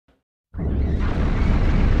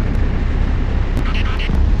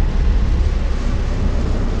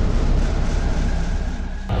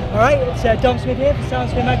It's Dom Smith here for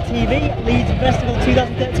Soundspheremag TV, Leeds Festival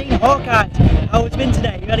 2013, Hawkeyes. How it's been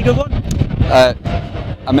today? You had a good one?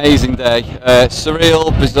 Amazing day.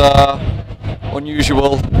 Surreal, bizarre,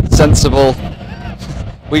 unusual, sensible.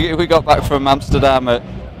 We got back from Amsterdam at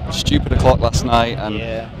stupid o'clock last night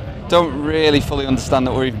and don't really fully understand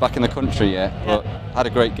that we're even back in the country yet, but had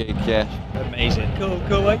a great gig, Amazing. Cool.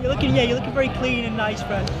 You're looking very clean and nice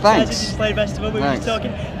for Thanks. This display festival. We were just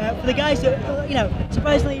talking for the guys that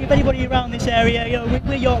surprisingly, if anybody around this area,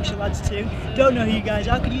 we're Yorkshire lads too, don't know who you guys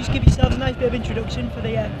are. Could you just give yourselves a nice bit of introduction for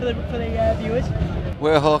the viewers?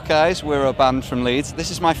 We're Hawkeyes. We're a band from Leeds. This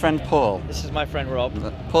is my friend Paul. This is my friend Rob.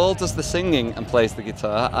 Paul does the singing and plays the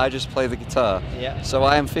guitar. I just play the guitar. Yeah. So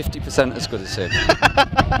I am 50% as good as him.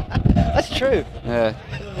 That's true. Yeah.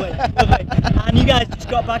 Lovely. And you guys just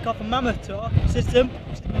got back off a mammoth tour. System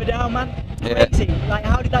down, man. Crazy. Like,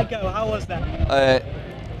 how did that go? How was that?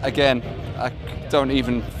 Again, I don't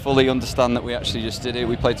even fully understand that we actually just did it.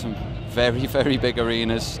 We played some very, very big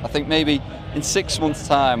arenas. I think maybe in 6 months'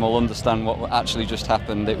 time we'll understand what actually just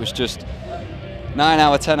happened. It was just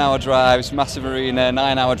 9-hour, 10-hour drives, massive arena,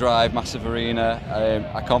 9-hour drive, massive arena.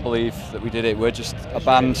 I can't believe that we did it. We're just a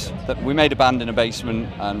band, we made a band in a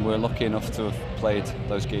basement and we're lucky enough to have played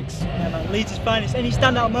those gigs. Yeah, man, Leeds' finest. Any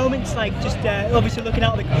standout moments, like just obviously looking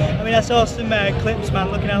out I saw some clips,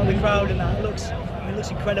 man, looking out at the crowd and that. It looks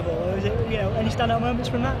incredible. Was it, any standout moments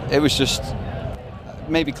from that? It was just,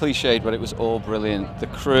 maybe cliched, but it was all brilliant. The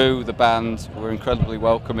crew, the band were incredibly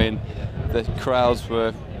welcoming. The crowds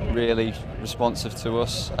were really responsive to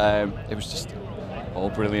us. It was just all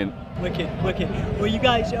brilliant. Wicked. Well, you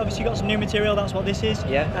guys obviously got some new material. That's what this is.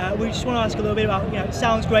 Yeah. We just want to ask a little bit about. It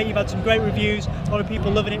sounds great. You've had some great reviews. A lot of people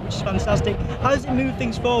loving it, which is fantastic. How does it move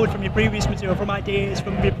things forward from your previous material, from ideas,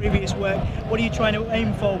 from your previous work? What are you trying to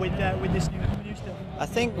aim for with this new stuff? I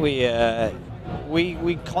think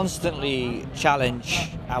we constantly challenge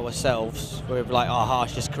ourselves with like our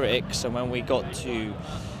harshest critics, and when we like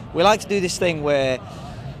to do this thing where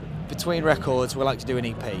between records we like to do an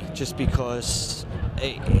EP, just because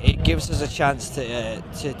it gives us a chance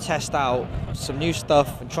to test out some new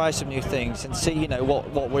stuff and try some new things and see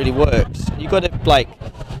what really works. You got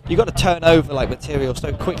to turn over like material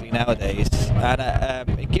so quickly nowadays, and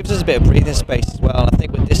it gives us a bit of breathing space as well. And I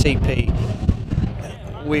think with this EP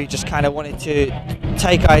we just kind of wanted to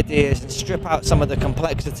take ideas and strip out some of the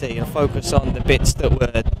complexity and focus on the bits that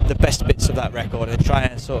were the best bits of that record and try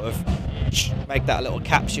and sort of make that a little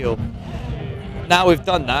capsule. Now we've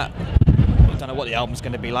done that, we don't know what the album's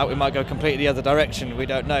going to be like. We might go completely the other direction, we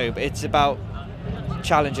don't know, but it's about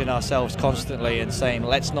challenging ourselves constantly and saying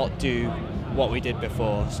let's not do what we did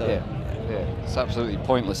before. So yeah, it's absolutely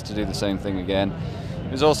pointless to do the same thing again.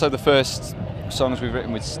 It was also the first songs we've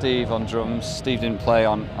written with Steve on drums. Steve didn't play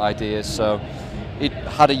on ideas, so he'd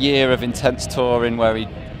had a year of intense touring where he'd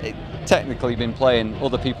technically been playing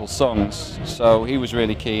other people's songs, so he was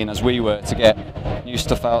really keen, as we were, to get new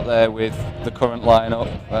stuff out there with the current lineup.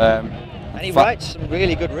 And he writes some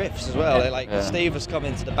really good riffs as well. Steve has come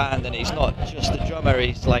into the band and he's not just a drummer,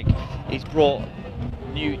 he's brought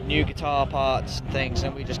new guitar parts and things,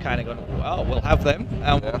 and we just kind of gone, oh, we'll have them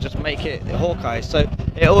and we'll just make it Hawkeyes. So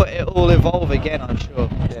it'll evolve again, I'm sure.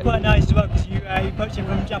 It's quite nice as well, because you approach him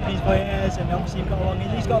from Japanese voyeurs, and obviously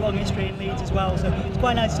he's got a long history in Leeds as well, so it's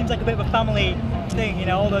quite nice. It seems like a bit of a family thing,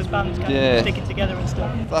 all those bands kind of sticking together and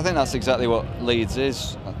stuff. I think that's exactly what Leeds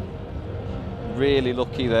is. Really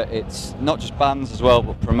lucky that it's not just bands as well,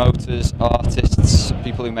 but promoters, artists,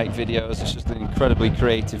 people who make videos. It's just an incredibly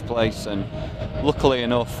creative place, and luckily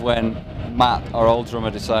enough, when Matt, our old drummer,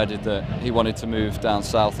 decided that he wanted to move down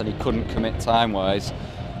south and he couldn't commit time-wise,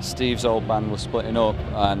 Steve's old band was splitting up,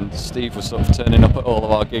 and Steve was sort of turning up at all of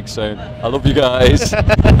our gigs saying, I love you guys.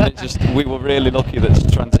 And we were really lucky that the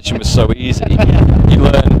transition was so easy. He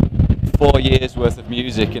learned 4 years worth of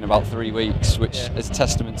music in about 3 weeks, which is a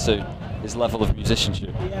testament to his level of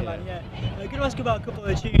musicianship. Yeah, man, yeah. I'm going to ask about a couple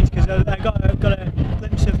of tunes, because I got a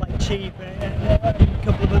glimpse of like Cheap and a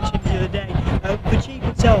couple of other tunes the other day. For Cheap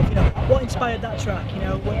itself, what inspired that track?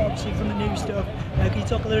 Obviously from the new stuff. Can you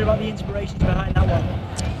talk a little about the inspirations behind that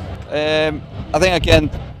one? I think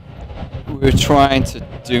again, we were trying to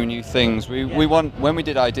do new things. When we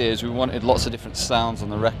did ideas, we wanted lots of different sounds on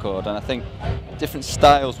the record, and I think different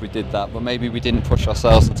styles we did that, but maybe we didn't push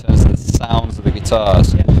ourselves in terms of the sounds of the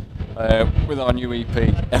guitars. With our new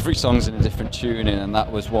EP, every song's in a different tuning, and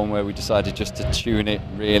that was one where we decided just to tune it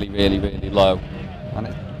really, really, really low. And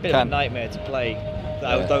it bit of a nightmare to play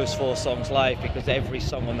those 4 songs live, because every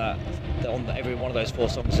song on every one of those 4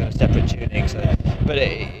 songs is in a separate tuning. So, but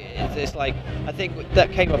it's like, I think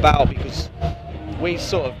that came about because we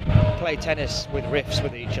sort of play tennis with riffs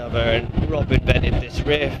with each other, and Rob invented this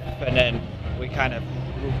riff, and then we kind of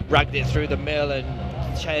ragged it through the mill and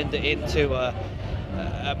turned it into a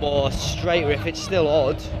more straight riff. It's still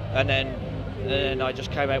odd, and then I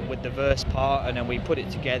just came out with the verse part, and then we put it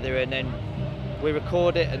together, and then we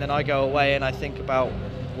record it, and then I go away and I think about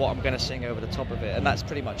what I'm going to sing over the top of it, and that's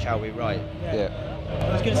pretty much how we write. Yeah.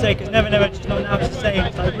 I was going to say, because Never Never Just Not Now is the same.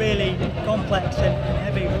 It's like really complex and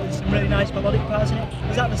heavy, but with some really nice melodic parts in it.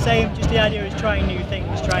 Is that the same? Just the idea is trying new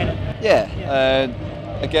things, trying it. Yeah.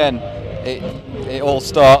 Again, it all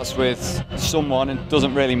starts with someone, and it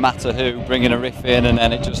doesn't really matter who, bringing a riff in, and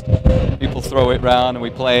then it just people throw it round, and we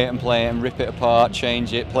play it and rip it apart,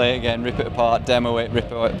 change it, play it again, rip it apart, demo it, rip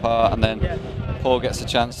it apart, and then Paul gets a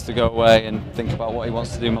chance to go away and think about what he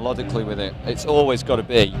wants to do melodically with it. It's always got to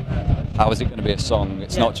be, how is it going to be a song?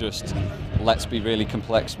 It's not just, let's be really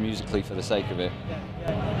complex musically for the sake of it.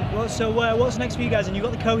 Well, so what's next for you guys? And you've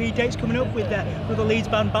got the Coheed dates coming up with the Leeds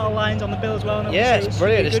band Battle Lines on the bill as well. And yeah, it's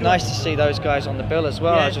brilliant. It's nice to see those guys on the bill as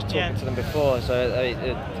well. I was just talking to them before, so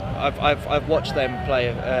I've watched them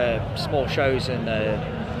play small shows in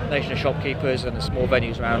Nation of Shopkeepers and the small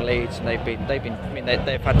venues around Leeds, and they've been. I mean,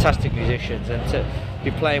 they're fantastic musicians, and to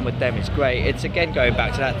be playing with them is great. It's again going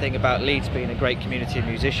back to that thing about Leeds being a great community of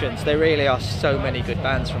musicians. There really are so many good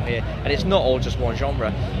bands from here, and it's not all just one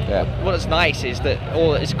genre. Yeah. What's nice is that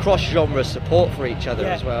it's cross-genre support for each other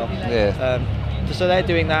as well. Yeah. So they're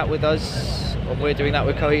doing that with us, and we're doing that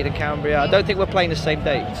with Coheed and Cambria. I don't think we're playing the same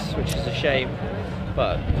dates, which is a shame,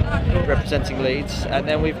 but representing Leeds. And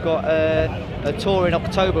then we've got a tour in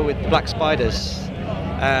October with Black Spiders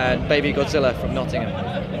and Baby Godzilla from Nottingham,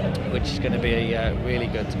 which is going to be really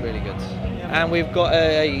good. And we've got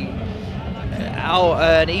an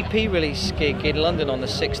EP release gig in London on the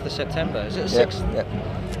 6th of September. Is it the 6th? Yeah.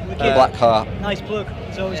 The Black Heart. Nice plug.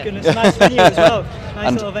 It's always good. It's a nice venue as well. Nice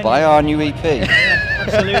and little venue. buy our new EP.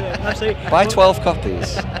 Absolutely. Buy 12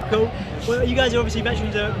 copies. Cool. Well, you guys are obviously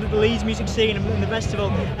veterans of the Leeds music scene and the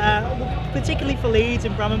festival. Particularly for Leeds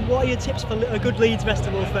and Bramham, what are your tips for a good Leeds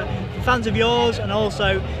festival for fans of yours, and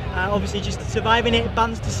also obviously just surviving it,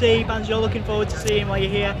 bands to see, bands you're looking forward to seeing while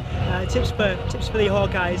you're here? Tips for the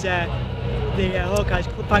Hawkeyes,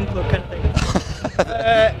 Hawkeyes fan club kind of thing.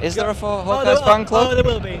 Is there a Hawkeyes fan club? Oh, there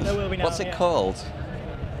will be now. What's it called?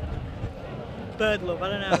 Bird Love, I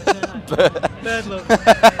don't know. Bird Love.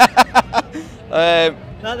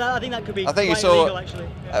 I think that could be quite illegal, actually.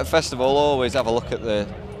 At a festival, always have a look at the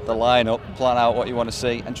lineup, plan out what you want to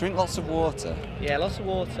see, and drink lots of water. Yeah, lots of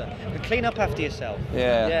water. And clean up after yourself.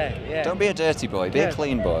 Yeah. Don't be a dirty boy, be a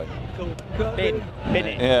clean boy. Cool. Bin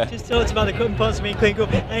it. Yeah. Just talked about the cut and pots of being clean. Cool.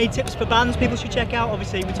 Any tips for bands people should check out?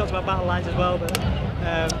 Obviously, we talked about Battle Lines as well,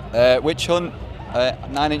 but Witch Hunt,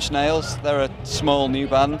 9 Inch Nails, they're a small new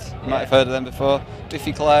band, you might have heard of them before.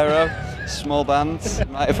 Biffy Clyro, small band, you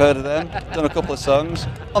might have heard of them, done a couple of songs,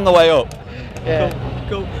 on the way up. Yeah.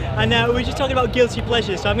 Cool. And we were just talking about guilty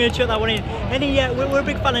pleasures, so I'm going to chuck that one in. We're a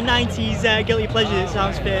big fan of 90s guilty pleasures at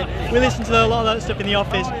Soundsphere. We listen to a lot of that stuff in the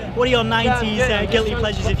office. What are your 90s guilty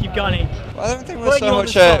pleasures, if you've got any? Well, I don't think we're so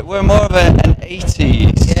much, we're more of an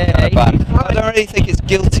 80s kind of band. I don't really think it's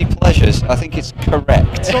guilty pleasures, I think it's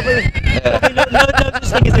correct. Probably no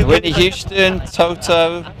such thing as a Whitney Houston,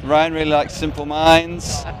 Toto, Ryan really likes Simple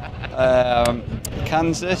Minds,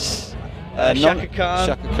 Kansas. Shaka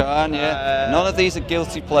Khan, yeah. None of these are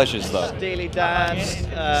guilty pleasures, though. Steely Dan,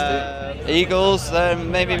 Eagles,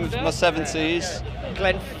 maybe my 70s.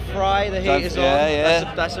 Glenn Fry, The Heat Is On.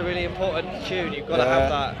 Yeah. That's a really important tune. You've got to have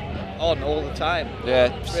that on all the time.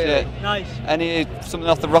 Yeah, really nice. Something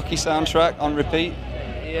off the Rocky soundtrack on repeat.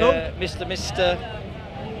 Yeah, cool. Mr.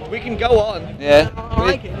 We can go on. Yeah. I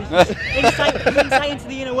like it. Insight into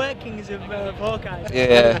the inner workings of Hawkeye.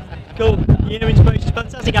 Yeah. Cool. The inner inspiration is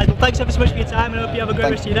fantastic, guys. Well, thanks ever so much for your time, and I hope you have a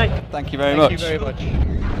great rest of your day. Thank you very much. Thank you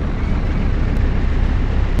very much.